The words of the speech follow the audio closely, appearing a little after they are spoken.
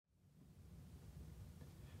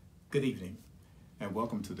Good evening, and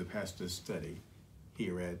welcome to the Pastor's Study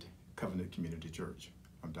here at Covenant Community Church.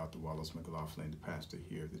 I'm Dr. Wallace McLaughlin, the pastor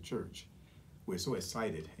here at the church. We're so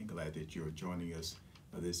excited and glad that you're joining us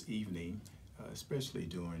this evening, especially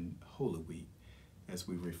during Holy Week, as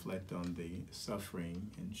we reflect on the suffering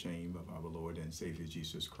and shame of our Lord and Savior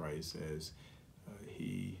Jesus Christ as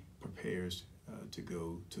he prepares to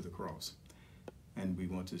go to the cross. And we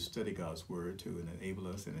want to study God's Word to enable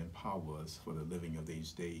us and empower us for the living of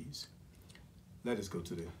these days. Let us go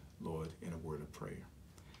to the Lord in a word of prayer.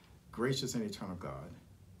 Gracious and eternal God,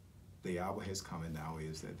 the hour has come, and now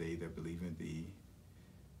is that they that believe in Thee,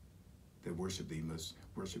 that worship Thee, must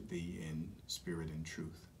worship Thee in spirit and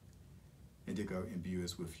truth. And dear God, imbue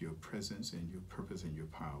us with Your presence and Your purpose and Your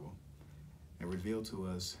power, and reveal to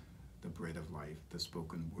us the bread of life, the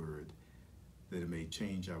spoken word, that it may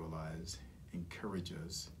change our lives, encourage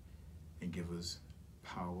us, and give us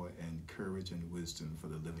power and courage and wisdom for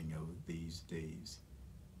the living of these days,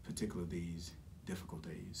 particularly these difficult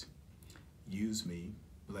days. Use me,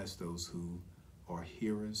 bless those who are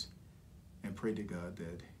hearers, and pray to God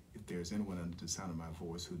that if there's anyone under the sound of my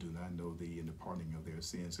voice who do not know Thee and the pardoning of their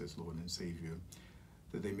sins as Lord and Savior,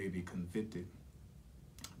 that they may be convicted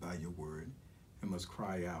by Your word and must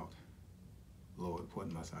cry out, Lord,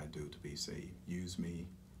 what must I do to be saved? Use me.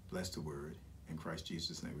 Bless the word. In Christ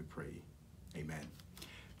Jesus' name we pray. Amen.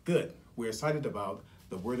 Good. We're excited about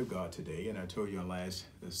the Word of God today. And I told you on last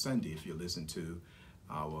Sunday, if you listen to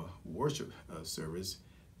our worship service,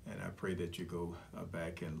 and I pray that you go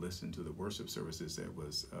back and listen to the worship services that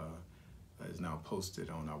is now posted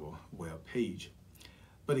on our web page.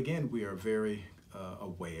 But again, we are very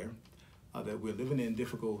aware that we're living in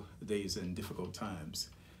difficult days and difficult times.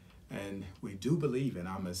 And we do believe, and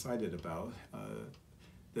I'm excited about,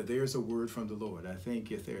 that there's a word from the Lord. I think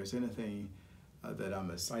if there's anything that I'm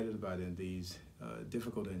excited about in these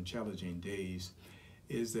difficult and challenging days,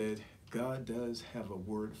 is that God does have a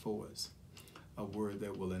word for us, a word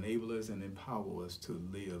that will enable us and empower us to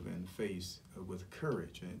live and face with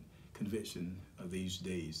courage and conviction of these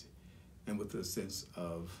days, and with a sense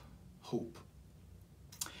of hope.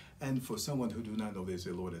 And for someone who do not know this,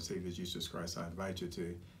 their Lord and Savior Jesus Christ, I invite you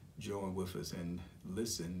to join with us and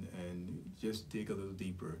listen and just dig a little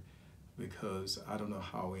deeper, because I don't know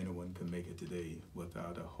how anyone can make it today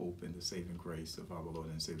without a hope in the saving grace of our Lord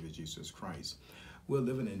and Savior Jesus Christ. We're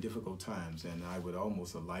living in difficult times, and I would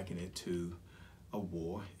almost liken it to a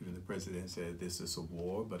war. Even the president said this is a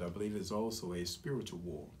war, but I believe it's also a spiritual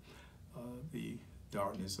war. The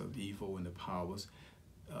darkness of evil and the powers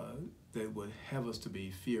that would have us to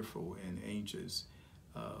be fearful and anxious,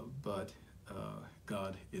 but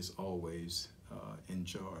God is always in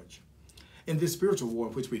charge. In this spiritual war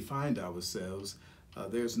in which we find ourselves,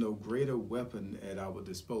 there's no greater weapon at our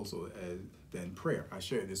disposal than prayer. I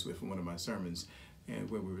shared this with one of my sermons, and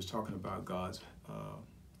when we were talking about God's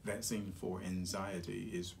vaccine for anxiety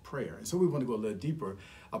is prayer. And so we want to go a little deeper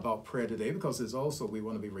about prayer today, because it's also, we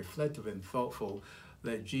want to be reflective and thoughtful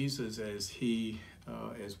that Jesus, as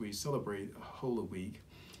we celebrate Holy Week,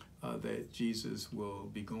 that Jesus will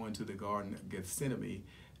be going to the Garden of Gethsemane,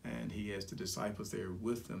 and he has the disciples there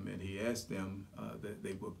with them, and he asked them that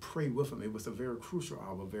they would pray with him. It was a very crucial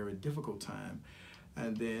hour, a very difficult time.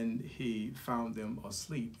 And then he found them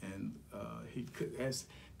asleep, and he could ask,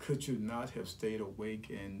 could you not have stayed awake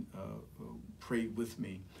and prayed with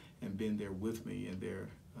me and been there with me? And their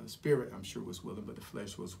spirit, I'm sure, was willing, but the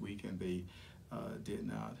flesh was weak, and they did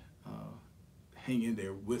not hang in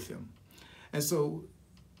there with him. And so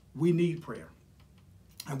we need prayer.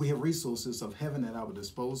 And we have resources of heaven at our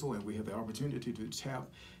disposal, and we have the opportunity to tap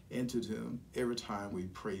into them every time we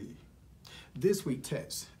pray. This week's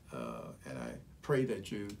text, and I pray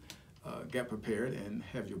that you get prepared and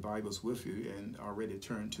have your Bibles with you and already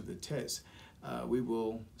turn to the text. We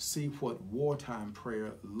will see what wartime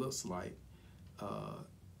prayer looks like,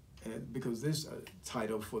 and because this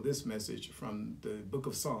title for this message from the book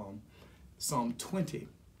of Psalm 20,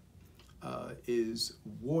 is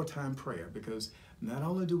wartime prayer, because not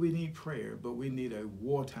only do we need prayer, but we need a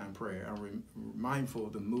wartime prayer. I'm mindful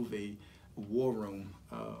of the movie War Room,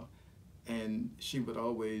 and she would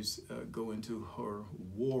always go into her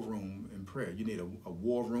war room in prayer. You need a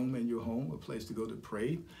war room in your home, a place to go to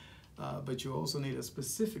pray, but you also need a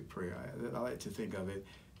specific prayer. I like to think of it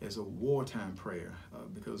as a wartime prayer,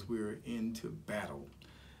 because we're into battle.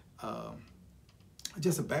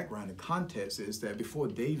 Just a background and context is that before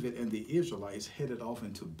David and the Israelites headed off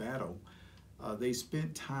into battle, they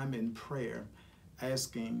spent time in prayer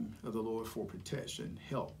asking the Lord for protection,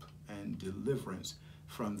 help, and deliverance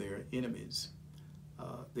from their enemies.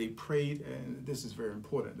 They prayed, and this is very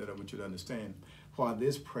important that I want you to understand, why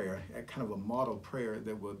this prayer, a kind of a model prayer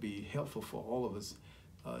that will be helpful for all of us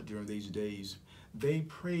during these days. They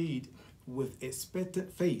prayed with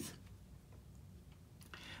expectant faith,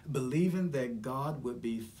 believing that God would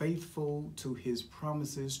be faithful to his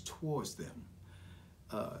promises towards them.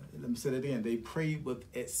 Let me say that again. They prayed with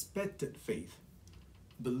expectant faith,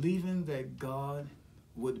 believing that God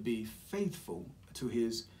would be faithful to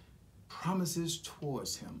his promises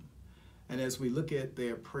towards him. And as we look at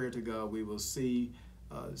their prayer to God, we will see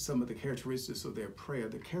some of the characteristics of their prayer,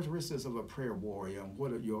 the characteristics of a prayer warrior, and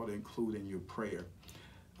what you ought to include in your prayer.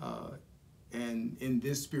 And in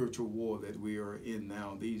this spiritual war that we are in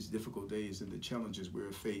now, these difficult days and the challenges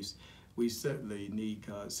we're faced, we certainly need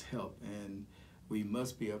God's help. And we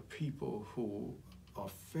must be a people who are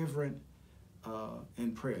fervent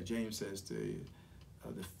in prayer. James says the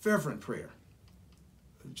fervent prayer.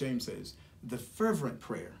 James says, the fervent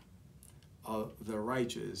prayer of the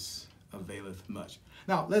righteous availeth much.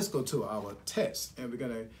 Now, let's go to our text, and we're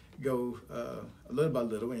going to go little by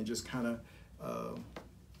little and just kind of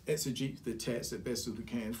exegete the text as best as we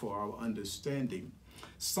can for our understanding.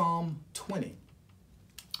 Psalm 20.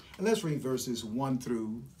 And let's read verses 1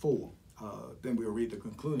 through 4. Then we'll read the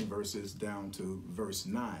concluding verses down to verse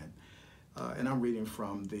 9. And I'm reading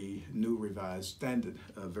from the New Revised Standard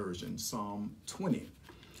Version, Psalm 20.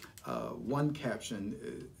 One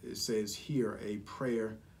caption, it says here, a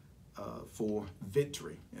prayer for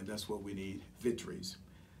victory. And that's what we need, victories.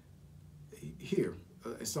 Here,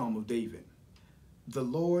 a Psalm of David. The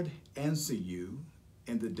Lord answer you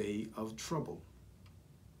in the day of trouble.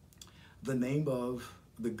 The name of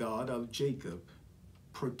the God of Jacob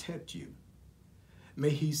protect you.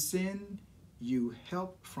 May he send you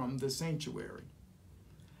help from the sanctuary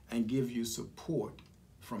and give you support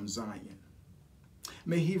from Zion.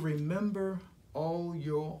 May he remember all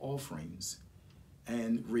your offerings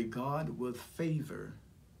and regard with favor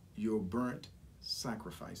your burnt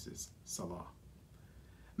sacrifices. Salah.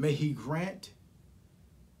 May he grant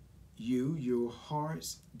you your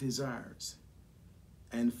heart's desires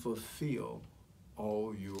and fulfill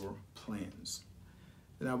all your plans.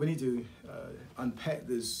 Now we need to unpack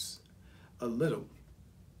this a little.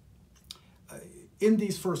 In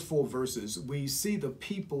these first 4 verses, we see the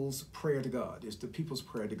people's prayer to God. It's the people's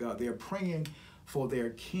prayer to God. They are praying for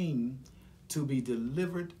their king to be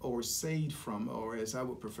delivered or saved from, or as I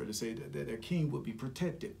would prefer to say, that their king would be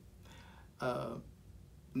protected.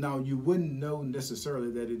 Now, you wouldn't know necessarily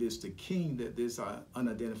that it is the king that this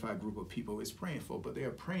unidentified group of people is praying for, but they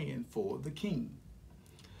are praying for the king.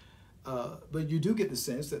 But you do get the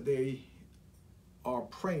sense that they are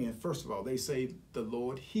praying, first of all, they say, the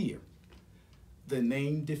Lord hear, the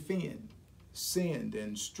name defend, send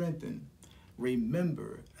and strengthen,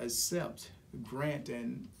 remember, accept, grant,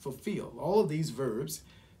 and fulfill. All of these verbs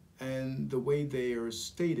and the way they are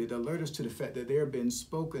stated alert us to the fact that they are being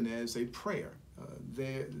spoken as a prayer.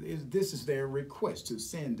 This is their request to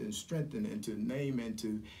send and strengthen and to name and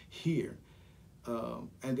to hear.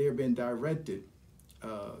 And they have been directed,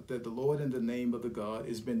 that the Lord in the name of the God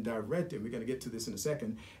has been directed. We're going to get to this in a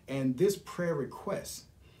second. And this prayer request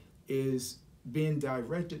is being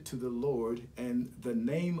directed to the Lord and the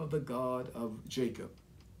name of the God of Jacob.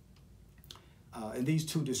 And these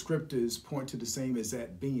 2 descriptors point to the same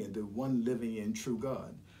exact being, the one living and true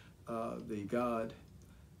God. The God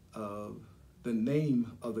of the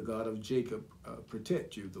name of the God of Jacob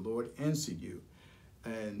protect you. The Lord answer you.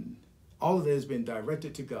 And all of that has been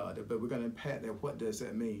directed to God, but we're going to unpack that. What does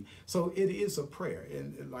that mean? So it is a prayer,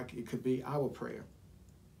 and like it could be our prayer.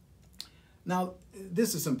 Now,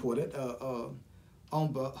 this is important.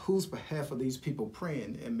 On whose behalf are these people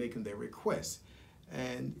praying and making their requests?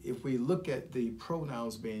 And if we look at the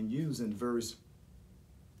pronouns being used in verse,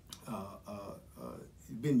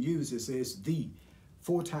 it says the.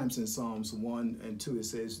 4 times in Psalms 1 and 2, it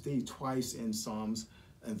says the. Twice in Psalms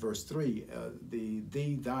in verse 3, the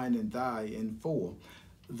thee, thine, and thy in 4.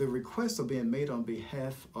 The requests are being made on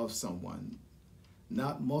behalf of someone,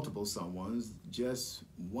 not multiple someones, just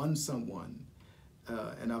one someone.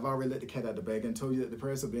 And I've already let the cat out of the bag and told you that the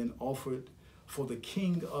prayers have been offered for the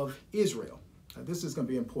King of Israel. This is going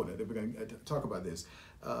to be important. We're going to talk about this.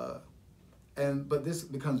 But this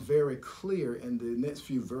becomes very clear in the next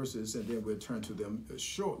few verses, and then we'll turn to them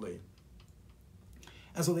shortly.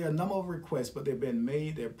 And so there are a number of requests, but they've been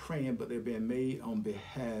made, they're praying, but they're being made on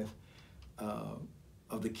behalf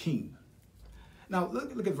of the king. Now,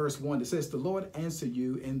 look at verse 1. It says, the Lord answer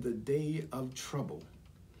you in the day of trouble.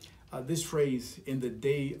 This phrase, in the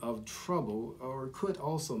day of trouble, or could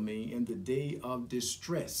also mean in the day of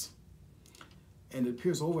distress. and it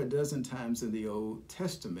appears over a dozen times in the Old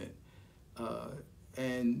Testament.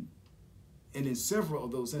 And in several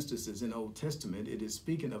of those instances in the Old Testament, it is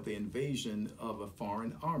speaking of the invasion of a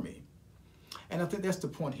foreign army. And I think that's the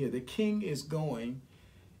point here. The king is going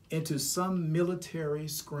into some military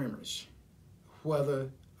skirmish, whether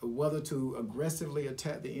to aggressively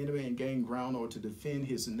attack the enemy and gain ground or to defend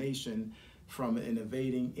his nation from an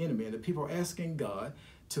invading enemy. And the people are asking God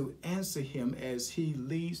to answer him as he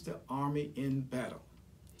leads the army in battle.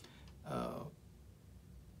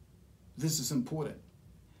 This is important.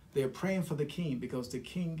 They're praying for the king because the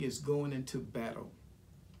king is going into battle.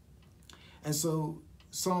 And so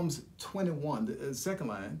Psalms 21, the second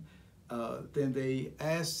line, then they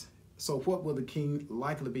ask, so what will the king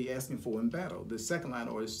likely be asking for in battle? The second line,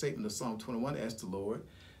 or the statement of Psalm 21, asks the Lord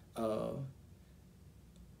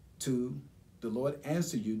to the Lord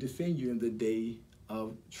answer you, defend you in the day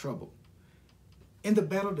of trouble. In the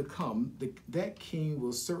battle to come, that king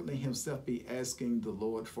will certainly himself be asking the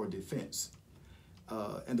Lord for defense.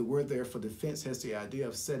 And the word there for defense has the idea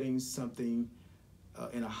of setting something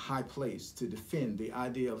in a high place to defend, the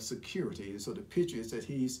idea of security. And so the picture is that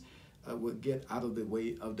he's would get out of the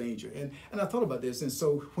way of danger. And I thought about this. And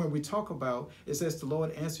so when we talk about, it says the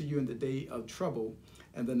Lord answer you in the day of trouble,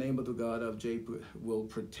 and the name of the God of Jacob will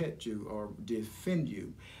protect you or defend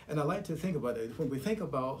you. And I like to think about it. When we think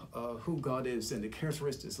about who God is and the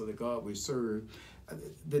characteristics of the God we serve,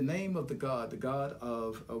 the name of the God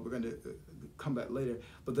of, we're going to come back later,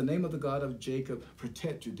 but the name of the God of Jacob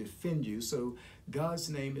protect you, defend you. So God's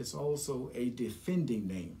name is also a defending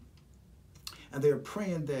name. And they're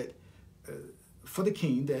praying that for the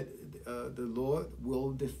king, that the Lord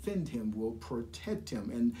will defend him, will protect him,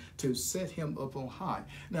 and to set him up on high.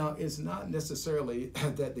 Now, it's not necessarily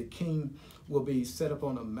that the king will be set up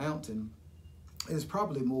on a mountain. It's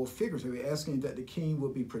probably more figuratively asking that the king will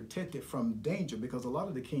be protected from danger, because a lot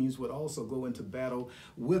of the kings would also go into battle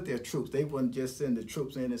with their troops. They wouldn't just send the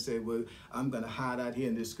troops in and say, well, I'm going to hide out here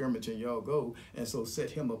in this skirmish and y'all go, and so set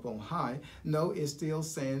him up on high. No, it's still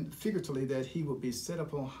saying figuratively that he will be set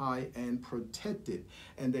up on high and protected,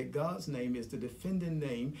 and that God's name is the defending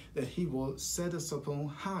name, that he will set us up on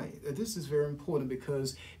high. This is very important,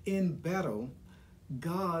 because in battle,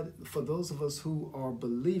 God, for those of us who are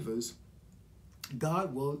believers,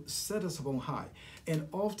 God will set us up on high. And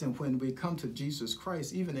often when we come to Jesus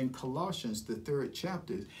Christ, even in Colossians, the 3rd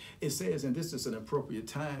chapter, it says, and this is an appropriate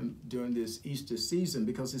time during this Easter season,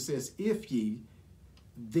 because it says, if ye,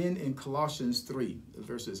 then in Colossians 3,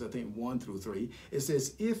 verses I think 1 through 3, it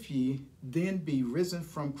says, if ye then be risen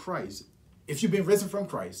from Christ. If you've been risen from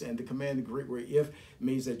Christ, and the command, the Greek word if,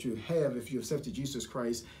 means that you have, if you accepted Jesus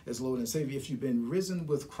Christ as Lord and Savior, if you've been risen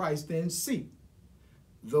with Christ, then seek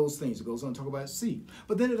those things. It goes on to talk about seek.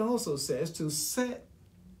 But then it also says to set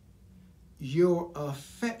your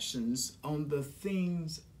affections on the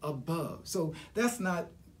things above. So that's not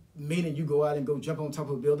meaning you go out and go jump on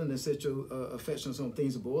top of a building and set your affections on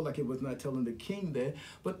things above, like it was not telling the king there,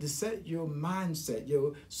 but to set your mindset,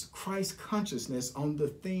 your Christ consciousness on the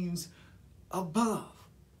things above.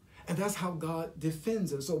 And that's how God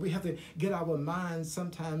defends us. So we have to get our minds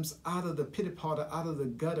sometimes out of the pity party, out of the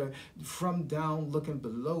gutter, from down looking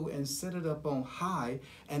below, and set it up on high.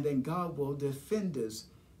 And then God will defend us.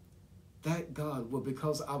 That God will,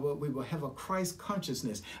 because we will have a Christ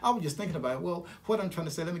consciousness. I was just thinking about it. Well, what I'm trying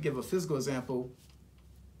to say, let me give a physical example.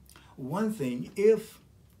 One thing, if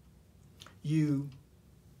you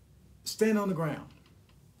stand on the ground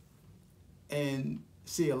and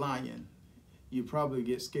see a lion, you probably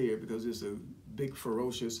get scared because it's a big,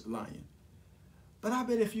 ferocious lion. But I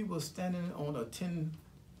bet if you were standing on a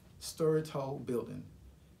 10-story tall building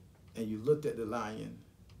and you looked at the lion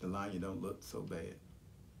don't look so bad.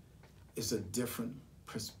 It's a different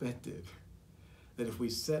perspective. That if we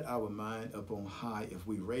set our mind up on high, if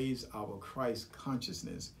we raise our Christ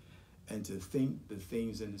consciousness and to think the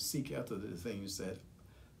things and to seek after the things that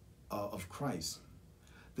are of Christ,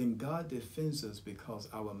 then God defends us because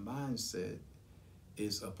our mindset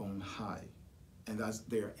is up on high. And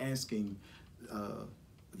they're asking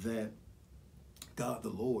that God the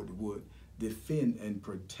Lord would defend and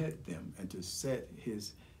protect them, and to set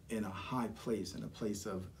his in a high place, in a place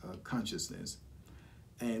of consciousness.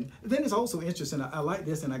 And then it's also interesting, I like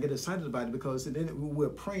this and I get excited about it, because then we're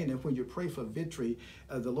praying, and when you pray for victory,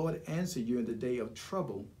 the Lord answer you in the day of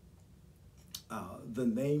trouble. The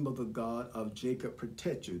name of the God of Jacob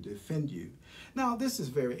protect you, defend you. Now, this is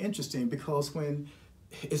very interesting, because when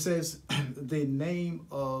it says the name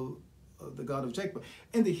of the God of Jacob,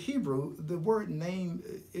 in the Hebrew, the word name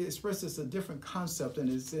expresses a different concept in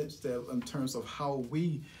the sense that in terms of how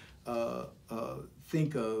we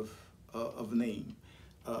think of of name.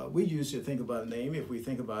 We usually think about a name. If we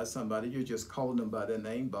think about somebody, you're just calling them by their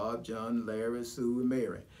name: Bob, John, Larry, Sue, and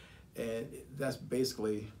Mary. And that's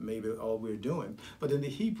basically maybe all we're doing. But in the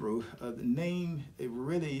Hebrew, the name, it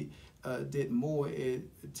really did more. It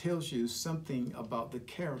tells you something about the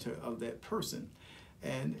character of that person.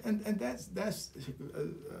 And that's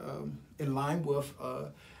in line with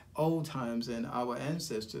old times and our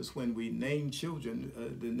ancestors. When we named children,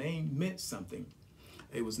 the name meant something.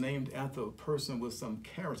 It was named after a person with some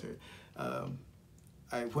character.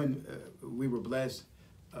 When we were blessed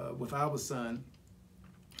with our son,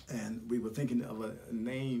 and we were thinking of a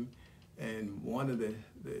name, and one of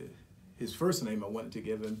his first name I wanted to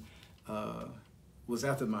give him was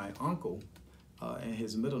after my uncle, and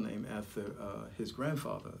his middle name after his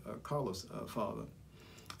grandfather, Carlos' father,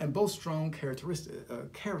 and both strong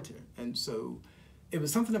character. And so it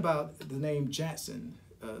was something about the name Jackson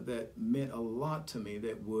that meant a lot to me,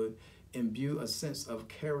 that would imbue a sense of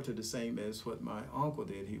character the same as what my uncle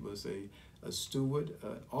did. He was a steward,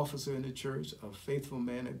 an officer in the church, a faithful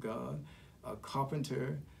man of God, a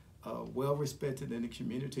carpenter, well respected in the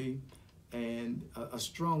community, and a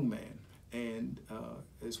strong man, and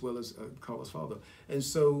as well as Carlos' father. And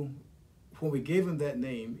so when we gave him that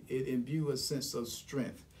name, it imbued a sense of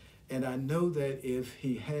strength. And I know that if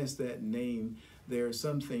he has that name, there are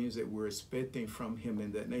some things that we're expecting from him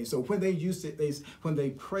in that name. So when they use it, when they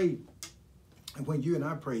pray, and when you and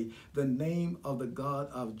I pray, the name of the God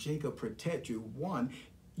of Jacob protect you, one,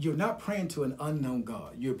 you're not praying to an unknown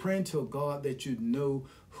God. You're praying to a God that you know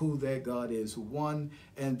who that God is, one,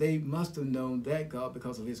 and they must have known that God,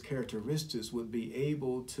 because of his characteristics, would be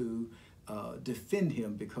able to defend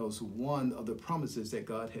him, because one of the promises that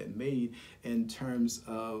God had made in terms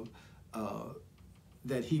of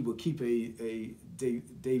that he would keep a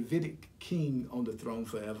Davidic king on the throne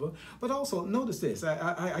forever. But also, notice this,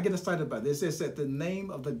 I get excited by this. It said the name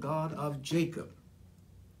of the God of Jacob.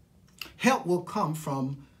 Help will come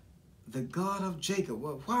from the God of Jacob.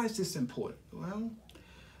 Well, why is this important? Well,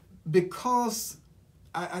 because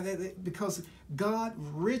God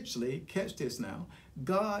richly, catch this now,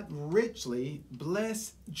 God richly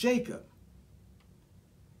blessed Jacob.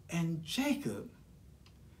 And Jacob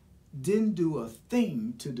didn't do a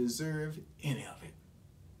thing to deserve any of it.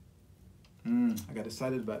 I got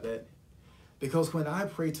excited about that, because when I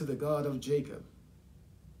pray to the God of Jacob,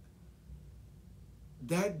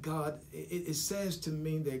 that God, it says to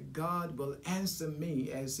me that God will answer me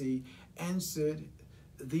as he answered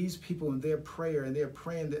these people in their prayer, and they're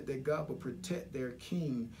praying that God will protect their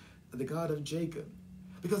king, the God of Jacob.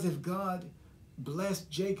 Because if God blessed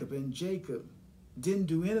Jacob and Jacob didn't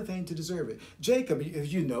do anything to deserve it. Jacob,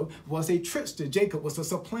 as you know, was a trickster. Jacob was a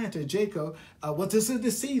supplanter. Jacob was a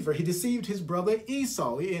deceiver. He deceived his brother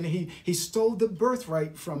Esau, and he stole the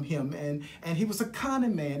birthright from him, and he was a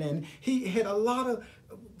cunning man, and he had a lot of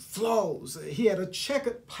flaws. He had a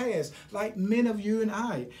checkered past like many of you and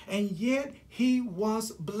I, and yet he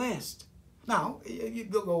was blessed. Now, you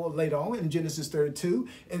go later on in Genesis 32,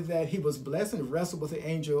 and that he was blessed and wrestled with the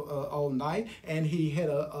angel all night, and he had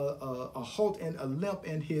a halt and a limp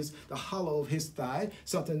in the hollow of his thigh,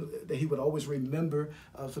 something that he would always remember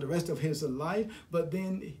for the rest of his life. But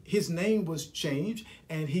then his name was changed,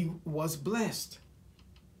 and he was blessed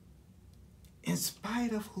in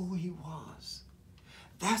spite of who he was.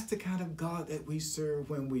 That's the kind of God that we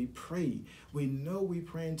serve when we pray. We know we're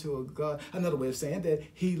praying to a God, another way of saying that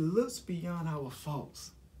he looks beyond our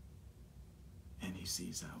faults and he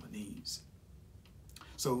sees our needs.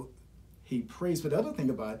 So he prays. But the other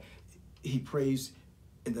thing about it, he prays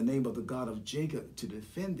in the name of the God of Jacob to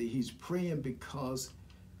defend thee. He's praying because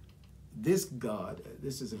this God,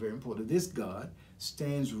 this is very important, this God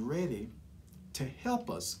stands ready to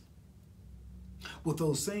help us with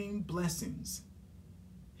those same blessings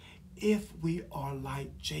if we are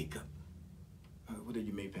like Jacob. What do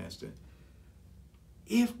you mean, Pastor?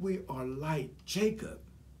 If we are like Jacob,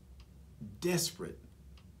 desperate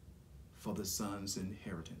for the son's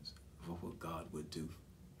inheritance, for what God would do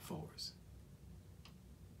for us.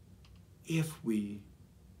 If we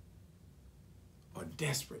are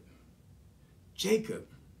desperate, Jacob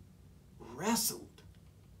wrestled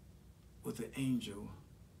with the angel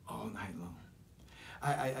all night long.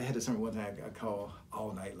 I had a sermon one time I called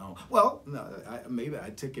All Night Long. Well, no, maybe I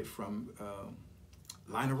took it from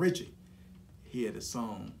Lionel Richie. He had a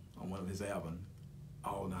song on one of his albums,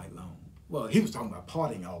 All Night Long. Well, he was talking about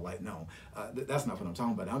partying all night long. That's not what I'm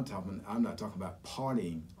talking about. I'm not talking about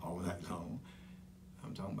partying all night long.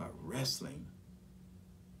 I'm talking about wrestling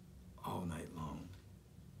all night long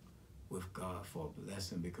with God for a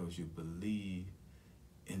blessing, because you believe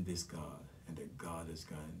in this God and that God is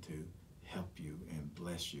going to help you and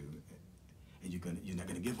bless you. And you're not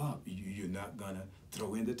gonna give up. You're not gonna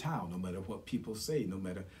throw in the towel, no matter what people say, no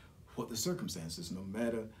matter what the circumstances, no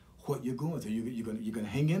matter what you're going through. You're gonna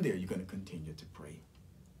hang in there. You're gonna continue to pray.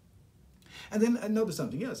 And then I noticed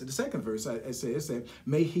something else. In the second verse, it says,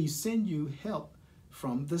 may he send you help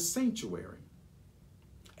from the sanctuary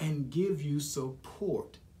and give you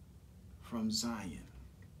support from Zion.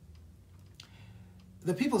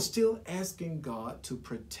 The people still asking God to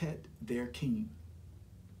protect their king.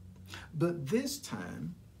 But this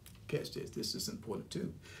time, catch this is important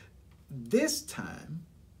too. This time,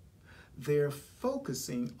 they're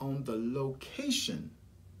focusing on the location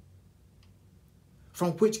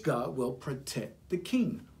from which God will protect the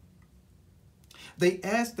king. They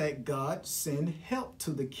ask that God send help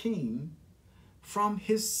to the king from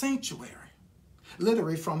his sanctuary,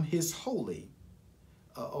 literally from his holy,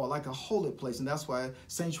 or like a holy place. And that's why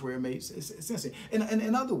sanctuary makes sense.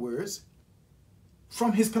 In other words,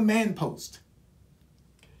 from his command post.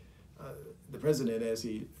 The president, as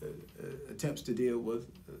he attempts to deal with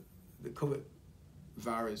the COVID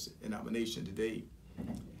virus in our nation today,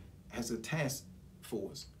 has a task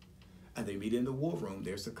force. And they meet in the war room.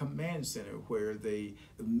 There's a command center where they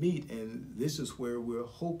meet, and this is where we're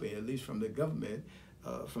hoping, at least from the government,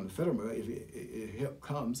 from the federal, if help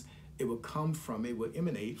comes, it will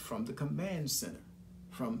emanate from the command center,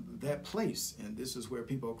 from that place. And this is where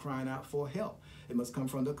people are crying out for help. It must come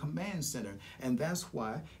from the command center. And that's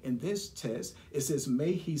why in this text, it says,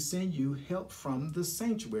 may he send you help from the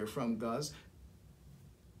sanctuary, from God's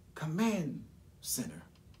command center.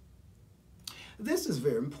 This is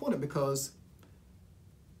very important because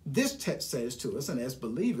this text says to us, and as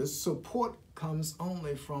believers, support comes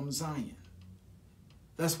only from Zion.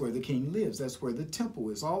 That's where the king lives. That's where the temple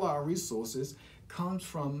is. All our resources comes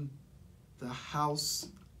from the house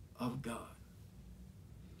of God.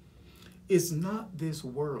 It's not this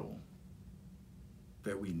world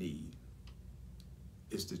that we need.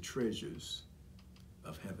 It's the treasures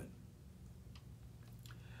of heaven.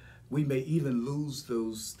 We may even lose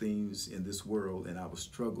those things in this world in our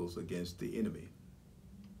struggles against the enemy.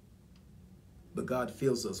 But God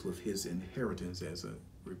fills us with his inheritance as a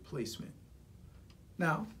replacement.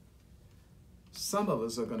 Now, some of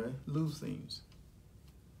us are going to lose things.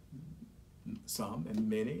 Some, and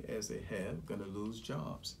many, as they have, going to lose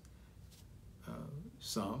jobs.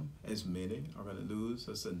 Some, as many, are going to lose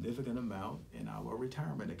a significant amount in our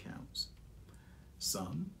retirement accounts.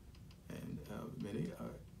 Some, and many,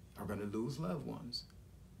 are going to lose loved ones.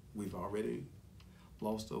 We've already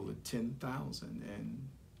lost over 10,000, and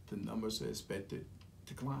the numbers are expected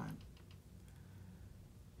to climb.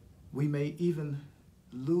 We may even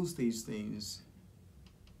lose these things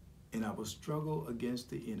in our struggle against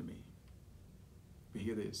the enemy. But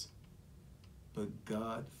hear this, but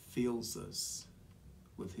God fills us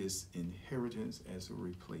with his inheritance as a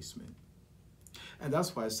replacement. And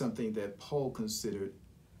that's why it's something that Paul considered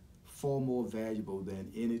far more valuable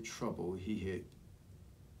than any trouble he had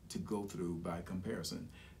to go through by comparison.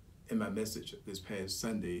 In my message this past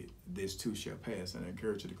Sunday, this too shall pass, and I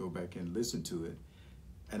encourage you to go back and listen to it.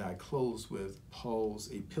 And I close with Paul's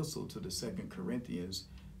epistle to the 2 Corinthians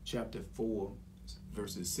chapter 4,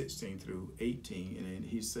 verses 16 through 18. And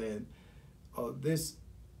he said, this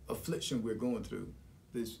affliction we're going through,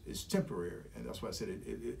 this is temporary. And that's why I said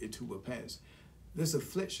it too will pass. This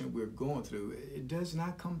affliction we're going through, it does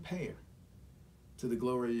not compare to the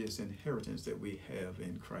glorious inheritance that we have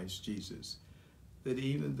in Christ Jesus. That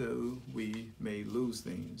even though we may lose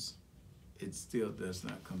things, it still does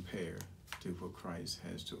not compare to what Christ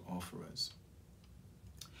has to offer us.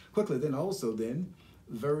 Quickly, then,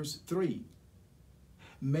 verse 3.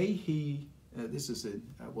 May he, this is it,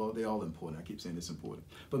 well, they're all important. I keep saying it's important.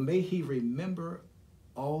 But may he remember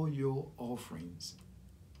all your offerings.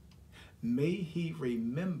 May he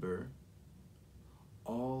remember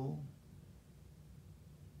all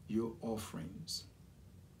your offerings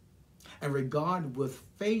and regard with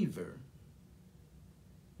favor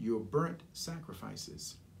your burnt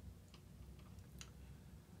sacrifices.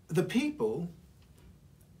 The people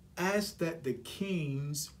asked that the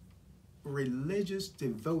king's religious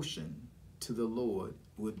devotion to the Lord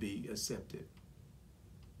would be accepted.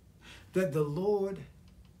 That the Lord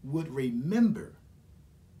would remember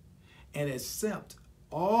and accept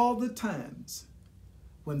all the times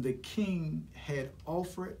when the king had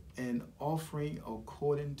offered an offering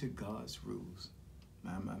according to God's rules.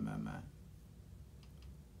 My.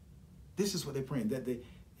 This is what they're praying, that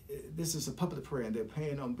this is a public prayer, and they're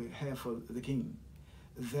praying on behalf of the king,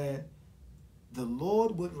 that the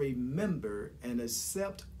Lord would remember and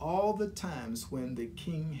accept all the times when the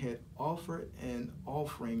king had offered an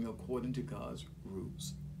offering according to God's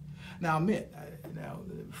rules. Now, admit,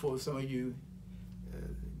 before some of you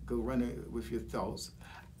go running with your thoughts,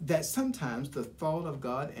 that sometimes the thought of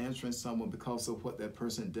God answering someone because of what that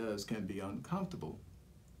person does can be uncomfortable.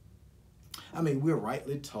 I mean, we're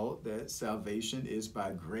rightly taught that salvation is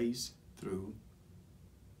by grace through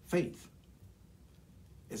faith.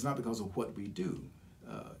 It's not because of what we do.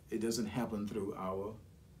 It doesn't happen through our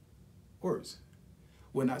works.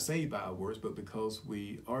 We're not saved by our works, but because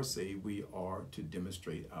we are saved, we are to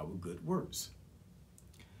demonstrate our good works.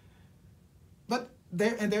 But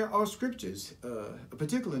there are scriptures,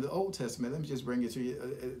 particularly in the Old Testament. Let me just bring it to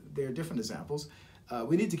you. There are different examples.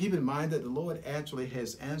 We need to keep in mind that the Lord actually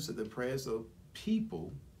has answered the prayers of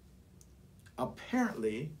people,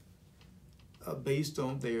 apparently based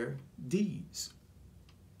on their deeds.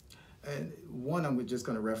 And one I'm just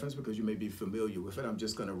going to reference because you may be familiar with it. I'm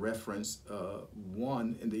just going to reference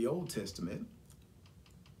one in the Old Testament.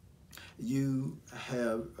 You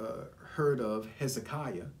have heard of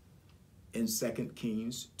Hezekiah in 2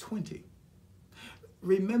 Kings 20.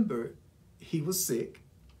 Remember, he was sick,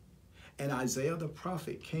 and Isaiah the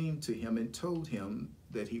prophet came to him and told him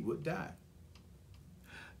that he would die.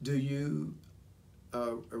 Do you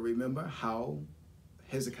remember how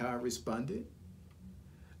Hezekiah responded?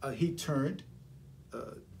 He turned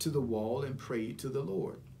to the wall and prayed to the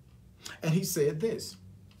Lord. And he said this,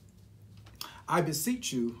 I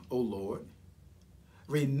beseech you, O Lord,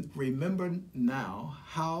 remember now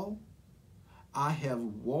how I have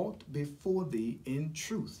walked before thee in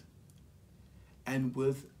truth and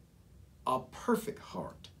with a perfect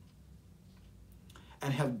heart,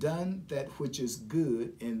 and have done that which is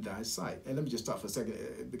good in thy sight. And let me just stop for a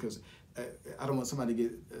second because I don't want somebody to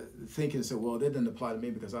get thinking and say, well, that doesn't apply to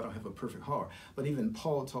me because I don't have a perfect heart. But even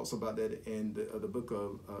Paul talks about that in the book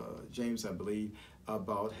of James, I believe,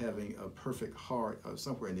 about having a perfect heart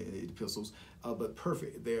somewhere in the epistles. But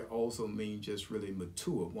perfect there also means just really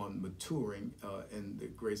mature, one maturing in the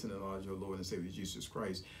grace and the knowledge of the Lord and Savior Jesus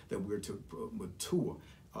Christ, that we're to mature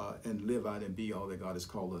and live out and be all that God has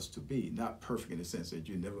called us to be. Not perfect in the sense that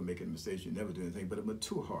you never make any mistakes, you never do anything, but a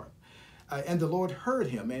mature heart. And the Lord heard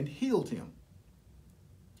him and healed him.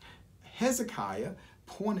 Hezekiah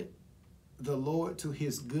pointed the Lord to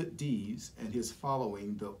his good deeds and his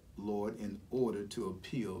following the Lord in order to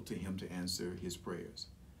appeal to him to answer his prayers.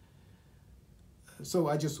 So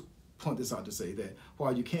I just point this out to say that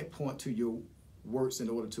while you can't point to your works in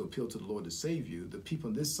order to appeal to the Lord to save you, the people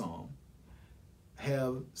in this psalm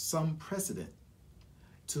have some precedent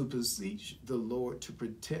to beseech the Lord to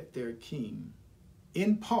protect their king,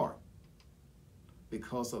 in part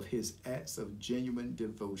because of his acts of genuine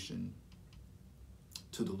devotion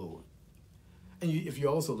to the Lord. And if you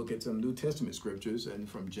also look at some New Testament scriptures, and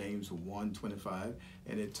from James 1:25,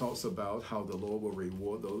 and it talks about how the Lord will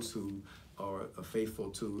reward those who are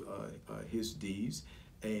faithful to his deeds,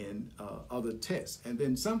 and other texts. And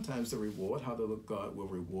then sometimes the reward, how the God will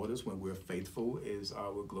reward us when we're faithful, is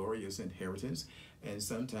our glorious inheritance. And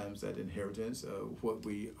sometimes that inheritance,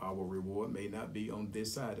 our reward may not be on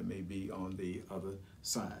this side, it may be on the other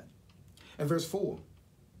side. And verse 4.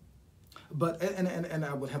 But, and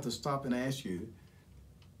I would have to stop and ask you,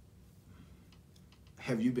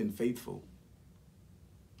 have you been faithful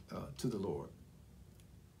to the Lord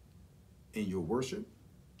in your worship,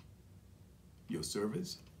 your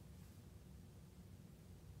service,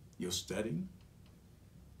 your studying,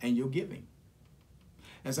 and your giving?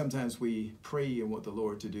 And sometimes we pray and want the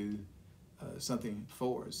Lord to do something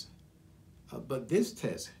for us. But this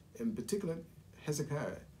text, in particular,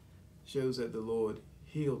 Hezekiah, shows that the Lord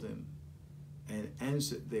healed him and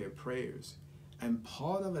answered their prayers. And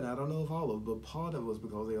part of it, I don't know if all of it, but part of it was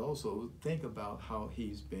because they also think about how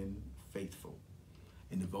he's been faithful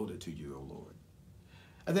and devoted to you, O Lord.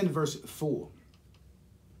 And then verse 4,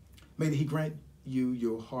 may he grant you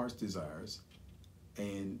your heart's desires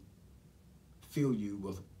and fill you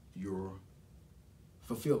with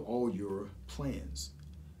fulfill all your plans.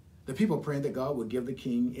 The people are praying that God would give the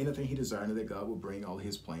king anything he desired and that God will bring all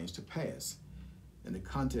his plans to pass. In the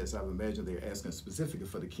context, I would imagine they're asking specifically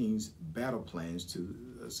for the king's battle plans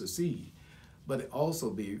to succeed. But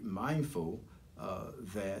also be mindful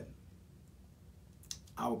that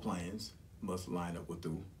our plans must line up with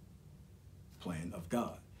the plan of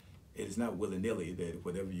God. It is not willy-nilly that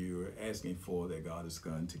whatever you're asking for that God is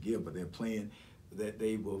going to give, but they're praying that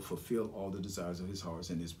they will fulfill all the desires of his heart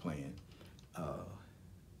and his plan,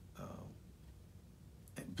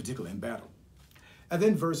 particularly in battle. And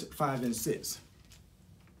then verse 5 and 6.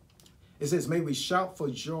 It says, may we shout for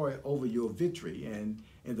joy over your victory, and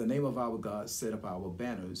in the name of our God, set up our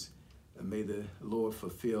banners. And may the Lord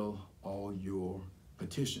fulfill all your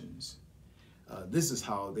petitions. This is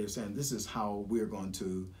how they're saying, this is how we're going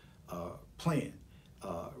to plan,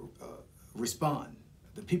 respond.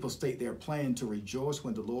 The people state their plan to rejoice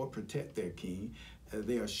when the Lord protect their king.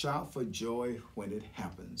 They are shout for joy when it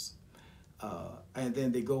happens. And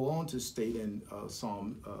then they go on to state in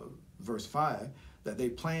Psalm verse 5 that they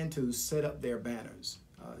plan to set up their banners,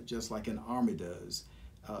 just like an army does.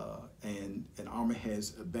 And an army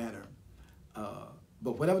has a banner.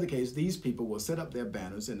 But whatever the case, these people will set up their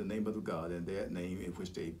banners in the name of the God and their name in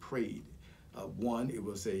which they prayed. One, it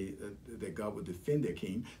will say that God will defend their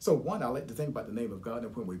king. So one, I like to think about the name of God,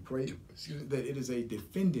 and when we pray, that it is a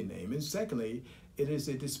defending name. And secondly, it is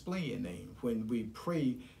a displaying name. When we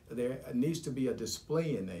pray, there needs to be a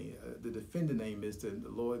displaying name. The defending name is the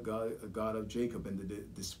Lord God, God of Jacob, and the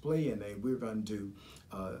displaying name, we're going to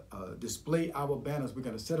display our banners. We're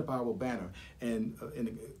going to set up our banner. And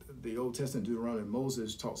in the Old Testament, Deuteronomy,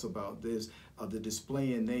 Moses talks about this, the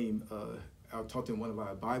displaying name. I talked in one of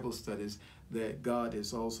our Bible studies that God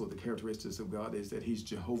is also, the characteristics of God is that he's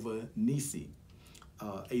Jehovah Nissi,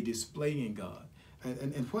 a displaying God.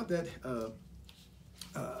 And what that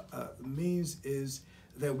means is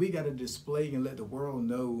that we got to display and let the world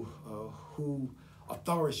know who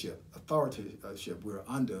authorship we're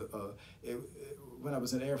under. When I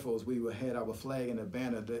was in Air Force, we had our flag and a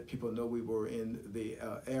banner that people know we were in the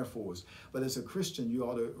Air Force. But as a Christian, you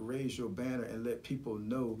ought to raise your banner and let people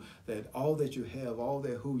know that all that you have, all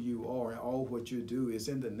that who you are, and all what you do is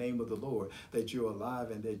in the name of the Lord, that you're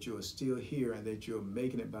alive and that you're still here and that you're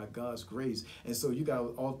making it by God's grace. And so you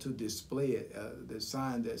ought to display it, the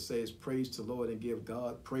sign that says praise to the Lord and give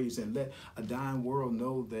God praise, and let a dying world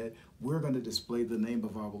know that we're going to display the name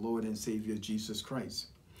of our Lord and Savior, Jesus Christ.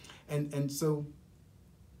 And so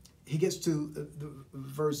he gets to the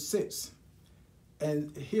verse 6,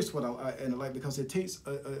 and here's what I like, because it takes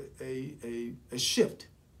a shift,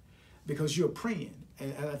 because you're praying,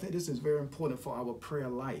 and I think this is very important for our prayer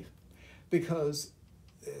life, because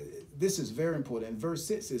this is very important. In verse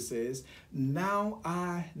 6 it says, now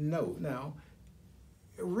I know. Now,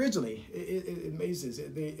 originally, it amazes,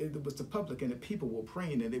 it was the public and the people were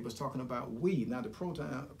praying, and they was talking about we. Now the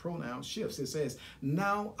pronoun shifts. It says,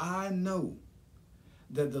 now I know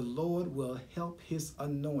that the Lord will help his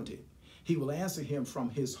anointed. He will answer him from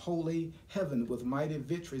his holy heaven with mighty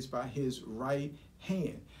victories by his right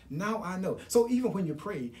hand. Now I know. So even when you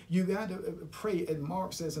pray, you got to pray. And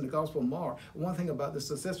Mark says in the Gospel of Mark, one thing about the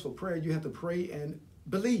successful prayer, you have to pray and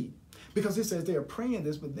believe. Because it says they are praying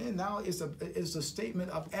this, but then now it's a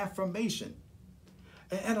statement of affirmation.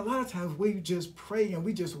 And a lot of times we just pray and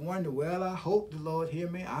we just wonder, well, I hope the Lord hear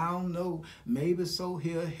me. I don't know. Maybe so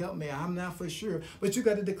he'll help me. I'm not for sure. But you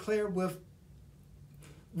got to declare with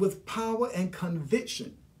power and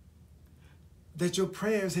conviction that your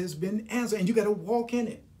prayers has been answered. And you got to walk in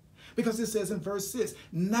it. Because it says in verse 6,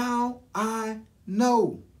 now I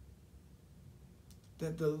know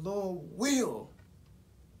that the Lord will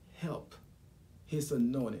help his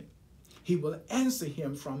anointed. He will answer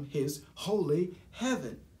him from his holy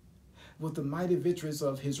heaven with the mighty victories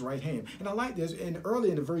of his right hand. And I like this. And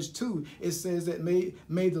early in the verse 2, it says that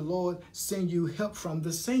may the Lord send you help from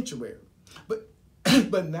the sanctuary.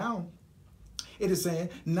 But now it is saying,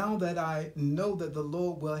 now that I know that the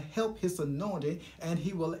Lord will help his anointed and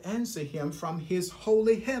he will answer him from his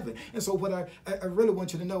holy heaven. And so what I really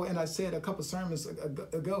want you to know, and I said a couple sermons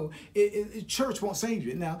ago, church won't save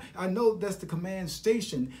you. Now, I know that's the command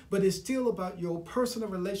station, but it's still about your personal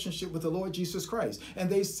relationship with the Lord Jesus Christ. And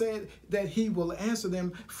they said that he will answer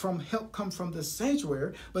them from help come from the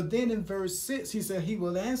sanctuary. But then in verse 6, he said he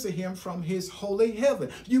will answer him from his holy heaven.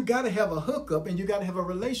 You got to have a hookup and you got to have a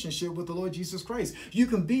relationship with the Lord Jesus Christ. You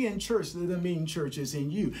can be in church, that doesn't mean church is in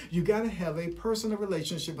you. You got to have a personal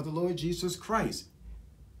relationship with the Lord Jesus Christ,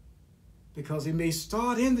 because it may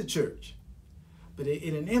start in the church, but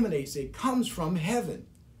it emanates, it comes from heaven,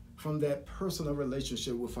 from that personal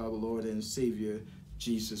relationship with our Lord and Savior,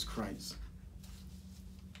 Jesus Christ.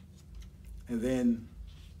 And then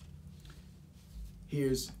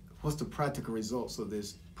here's what's the practical results of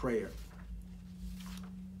this prayer.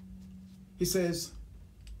 He says,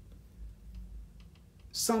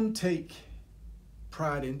 some take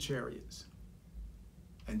pride in chariots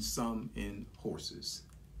and some in horses,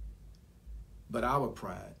 but our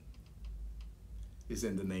pride is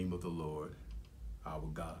in the name of the Lord our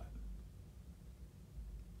God.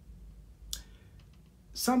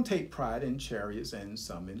 Some take pride in chariots and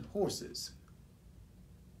some in horses,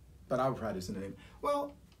 but our pride is in the name.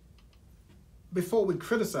 Well, before we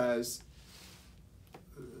criticize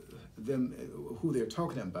them, who they're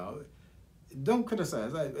talking about, don't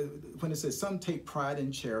criticize. When it says some take pride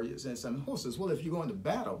in chariots and some horses, well, if you go into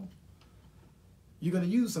battle, you're going to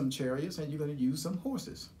use some chariots and you're going to use some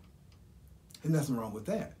horses. There's nothing wrong with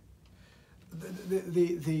that.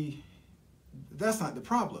 That's not the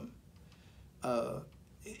problem.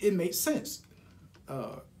 It makes sense.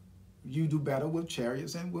 You do battle with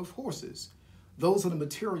chariots and with horses. Those are the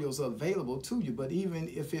materials available to you, but even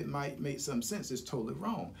if it might make some sense, it's totally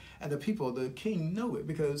wrong. And the people, the king, know it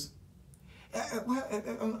because, well,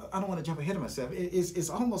 I don't want to jump ahead of myself. It's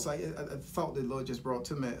almost like a thought the Lord just brought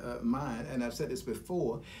to my mind, and I've said this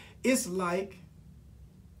before. It's like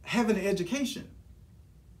having an education,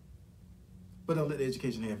 but don't let the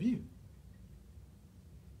education have you.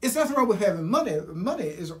 It's nothing wrong with having money.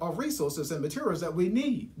 Money are resources and materials that we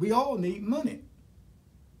need. We all need money.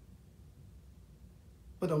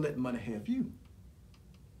 But don't let money have you.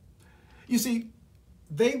 You see,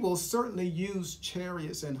 they will certainly use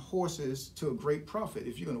chariots and horses to a great profit.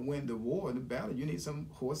 If you're going to win the war and the battle, you need some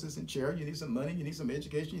horses and chariots, you need some money, you need some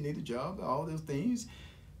education, you need a job, all those things.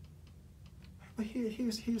 But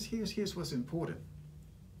here's what's important.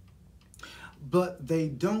 But they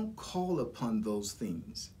don't call upon those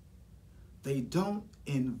things. They don't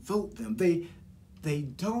invoke them. They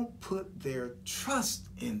don't put their trust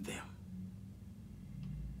in them.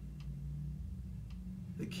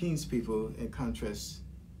 The king's people, in contrast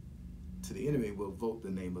to the enemy, will invoke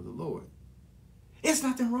the name of the Lord. It's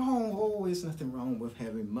nothing wrong. Oh, it's nothing wrong with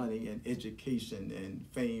having money and education and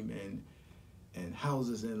fame and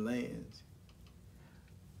houses and lands.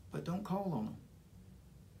 But don't call on them.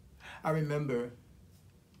 I remember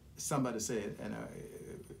somebody said, and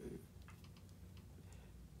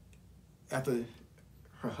after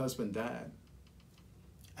her husband died,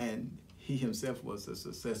 and he himself was a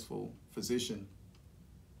successful physician,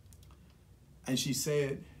 and she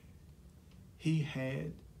said he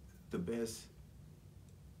had the best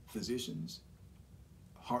physicians,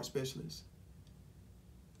 heart specialists,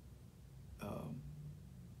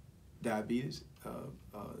 diabetes,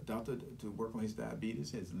 doctor to work on his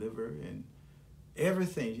diabetes, his liver, and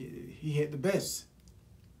everything. He had the best.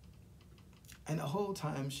 And the whole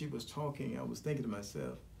time she was talking, I was thinking to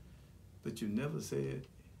myself, but you never said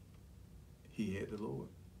he had the Lord.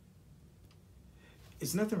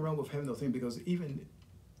 It's nothing wrong with having those things, because even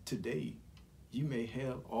today, you may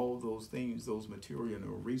have all those things, those material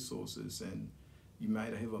resources, and you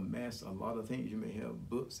might have amassed a lot of things. You may have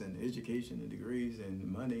books and education and degrees and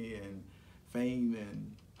money and fame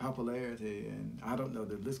and popularity, and I don't know,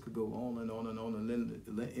 the list could go on and on and on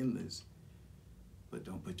and endless. But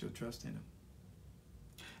don't put your trust in them.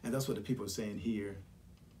 And that's what the people are saying here.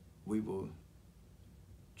 We will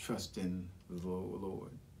trust in the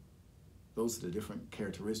Lord. Those are the different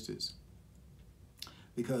characteristics.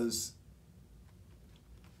 Because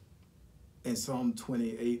in Psalm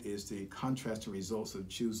 28 is the contrasting results of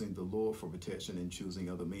choosing the Lord for protection and choosing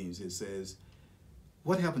other means. It says,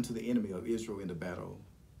 what happened to the enemy of Israel in the battle?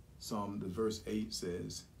 The verse 8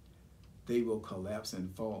 says, they will collapse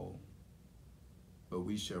and fall, but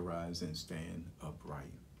we shall rise and stand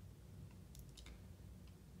upright.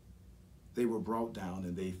 They were brought down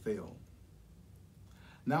and they fell.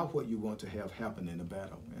 Now what you want to have happen in a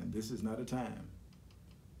battle, and this is not a time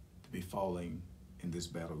to be falling in this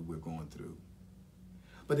battle we're going through.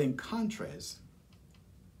 But in contrast,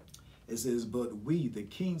 it says, but we, the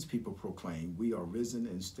king's people, proclaim, we are risen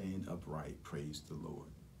and stand upright. Praise the Lord.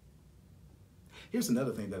 Here's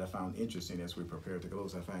another thing that I found interesting as we prepare to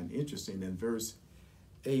close. I find interesting in verse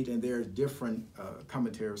 8, and there are different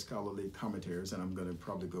scholarly commentaries, and I'm going to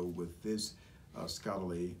probably go with this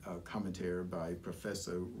scholarly commentary by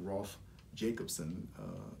Professor Rolf Jacobson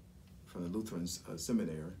from the Lutheran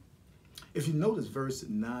Seminary. If you notice verse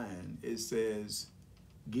 9, it says,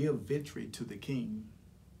 give victory to the king,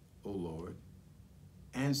 O Lord.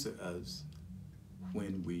 Answer us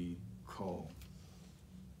when we call.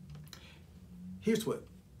 Here's what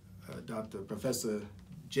Professor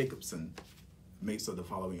Jacobson makes of the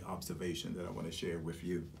following observation that I want to share with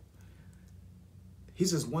you. He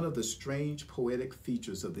says, one of the strange poetic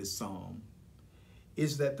features of this psalm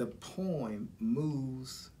is that the poem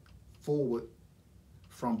moves forward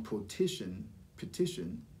from petition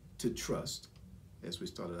to trust, as we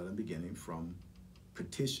started at the beginning, from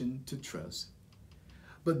petition to trust,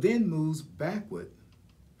 but then moves backward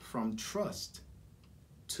from trust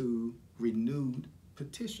to renewed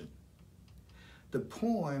petition. The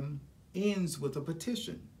poem ends with a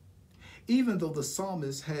petition, even though the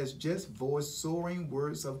psalmist has just voiced soaring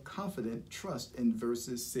words of confident trust in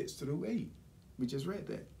verses 6 through 8. We just read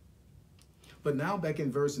that. But now back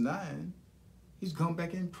in verse 9, He's come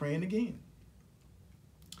back and praying again.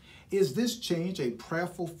 Is this change a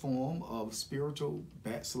prayerful form of spiritual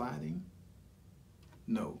backsliding?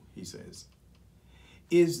 No, he says.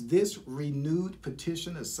 Is this renewed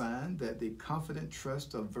petition a sign that the confident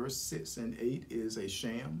trust of verse 6 and 8 is a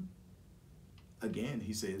sham? Again,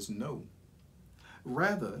 he says no.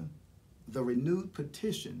 Rather, the renewed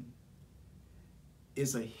petition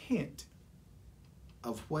is a hint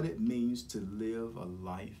of what it means to live a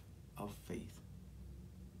life of faith.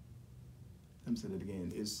 Let me say that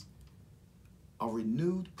again. It's a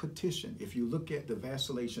renewed petition. If you look at the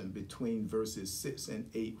vacillation between verses 6 and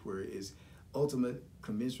 8, where it is ultimate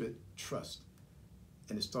commensurate trust,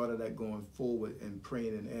 and it started out going forward and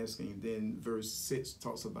praying and asking, then verse 6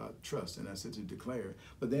 talks about trust, and I said to declare.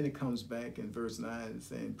 But then it comes back in verse 9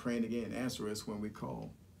 saying, praying again, answer us when we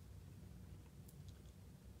call.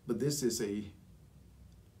 But this is a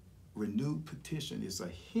renewed petition. It's a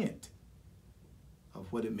hint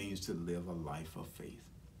of what it means to live a life of faith.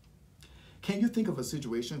 Can you think of a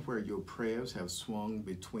situation where your prayers have swung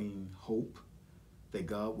between hope that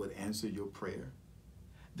God would answer your prayer,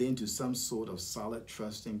 then to some sort of solid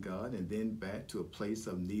trust in God, and then back to a place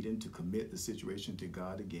of needing to commit the situation to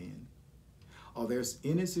God again? Or there's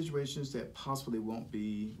any situations that possibly won't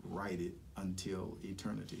be righted until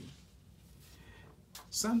eternity?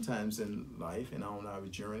 Sometimes in life and on our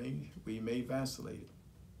journey, we may vacillate.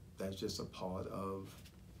 That's just a part of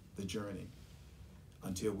the journey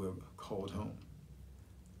until we're called home.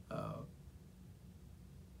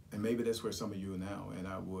 And maybe that's where some of you are now, and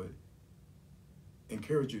I would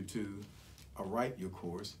encourage you to right your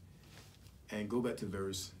course and go back to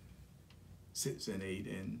verse 6 and 8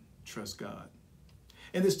 and trust God.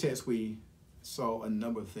 In this text, we saw a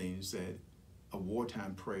number of things. That a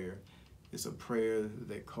wartime prayer is a prayer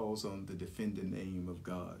that calls on the defending name of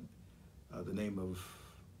God. The name of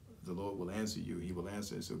the Lord will answer you. He will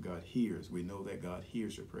answer, so God hears. We know that God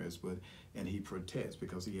hears your prayers, and he protects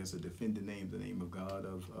because he has a defending name, the name of God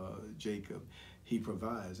of Jacob. He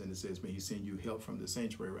provides, and it says, may he send you help from the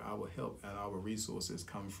sanctuary. Our help and our resources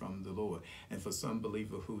come from the Lord. And for some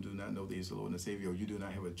believer who do not know thee as the Lord and Savior, you do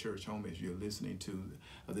not have a church home, as you're listening to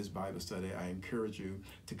this Bible study, I encourage you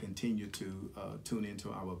to continue to tune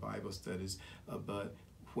into our Bible studies. But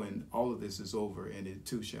when all of this is over and it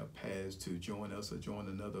too shall pass, to join us or join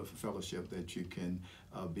another fellowship that you can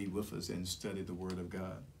be with us and study the Word of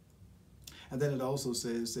God. And then it also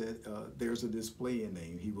says that there's a display in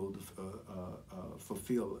name. He will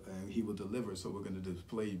fulfill and he will deliver. So we're going to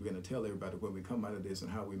display, we're going to tell everybody when we come out of this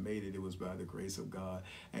and how we made it. It was by the grace of God,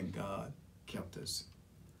 and God kept us,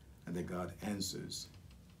 and that God answers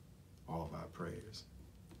all of our prayers.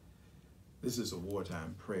 This is a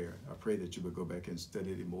wartime prayer. I pray that you would go back and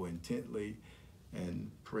study it more intently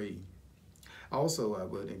and pray. Also, I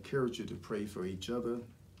would encourage you to pray for each other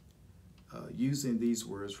using these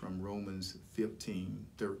words from Romans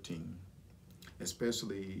 15:13,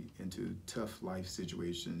 especially into tough life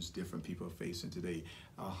situations different people are facing today.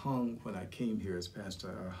 When I came here as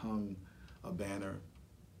pastor, I hung a banner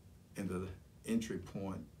in the entry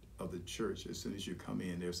point of the church. As soon as you come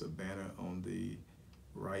in, there's a banner on the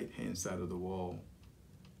right-hand side of the wall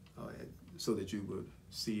so that you would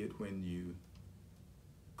see it when you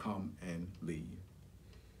come and leave.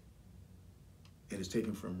 And it's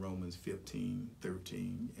taken from Romans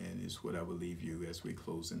 15:13, and it's what I will leave you as we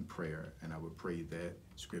close in prayer. And I will pray that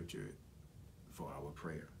scripture for our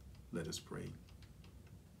prayer. Let us pray.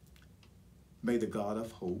 May the God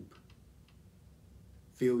of hope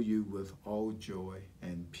fill you with all joy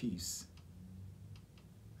and peace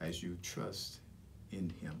as you trust in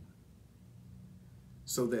him,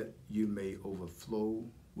 so that you may overflow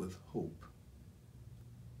with hope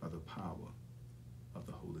by the power of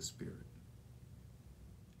the Holy Spirit.